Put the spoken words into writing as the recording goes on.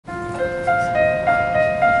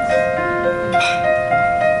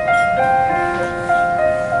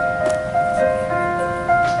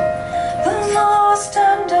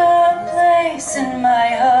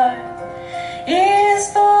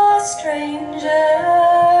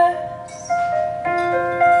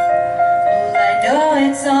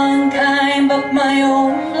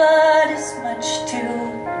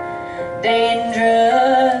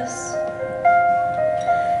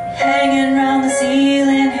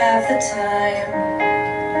half the time,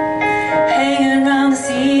 hanging around the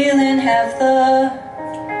ceiling half the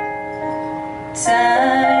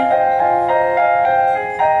time.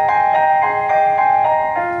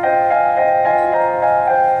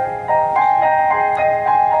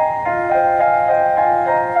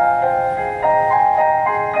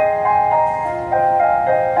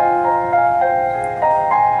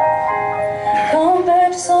 Going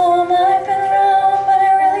back to some I've been around, but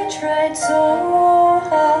I really tried so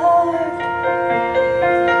hard.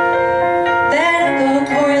 That echo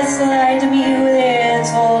chorus lied to me with its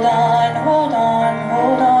hold on, hold on,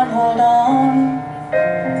 hold on, hold on.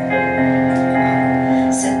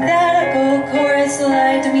 Said that echo chorus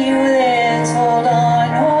lied to me with its hold on,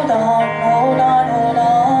 hold on, hold on, hold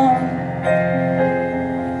on.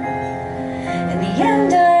 In the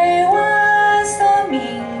end I was the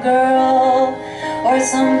mean girl, or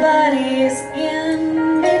somebody's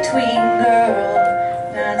in between girl.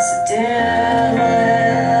 That's the devil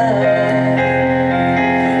I love.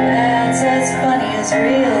 That's as funny as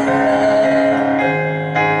real love,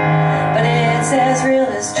 but it's as real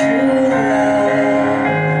as true love.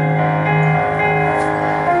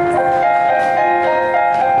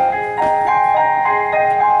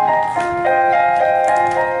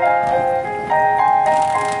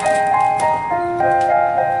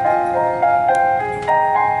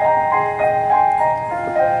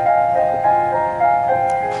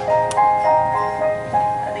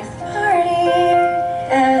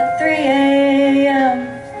 At 3 a.m.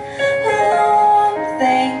 Oh,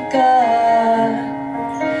 thank God.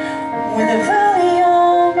 With a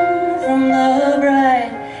volume from the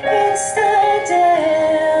bride, it's the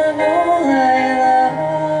devil I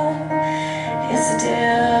love. It's the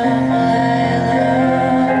devil I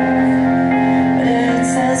love. But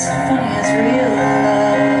it's as funny as real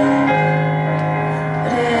love.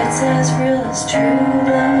 But it's as real as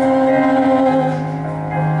true love.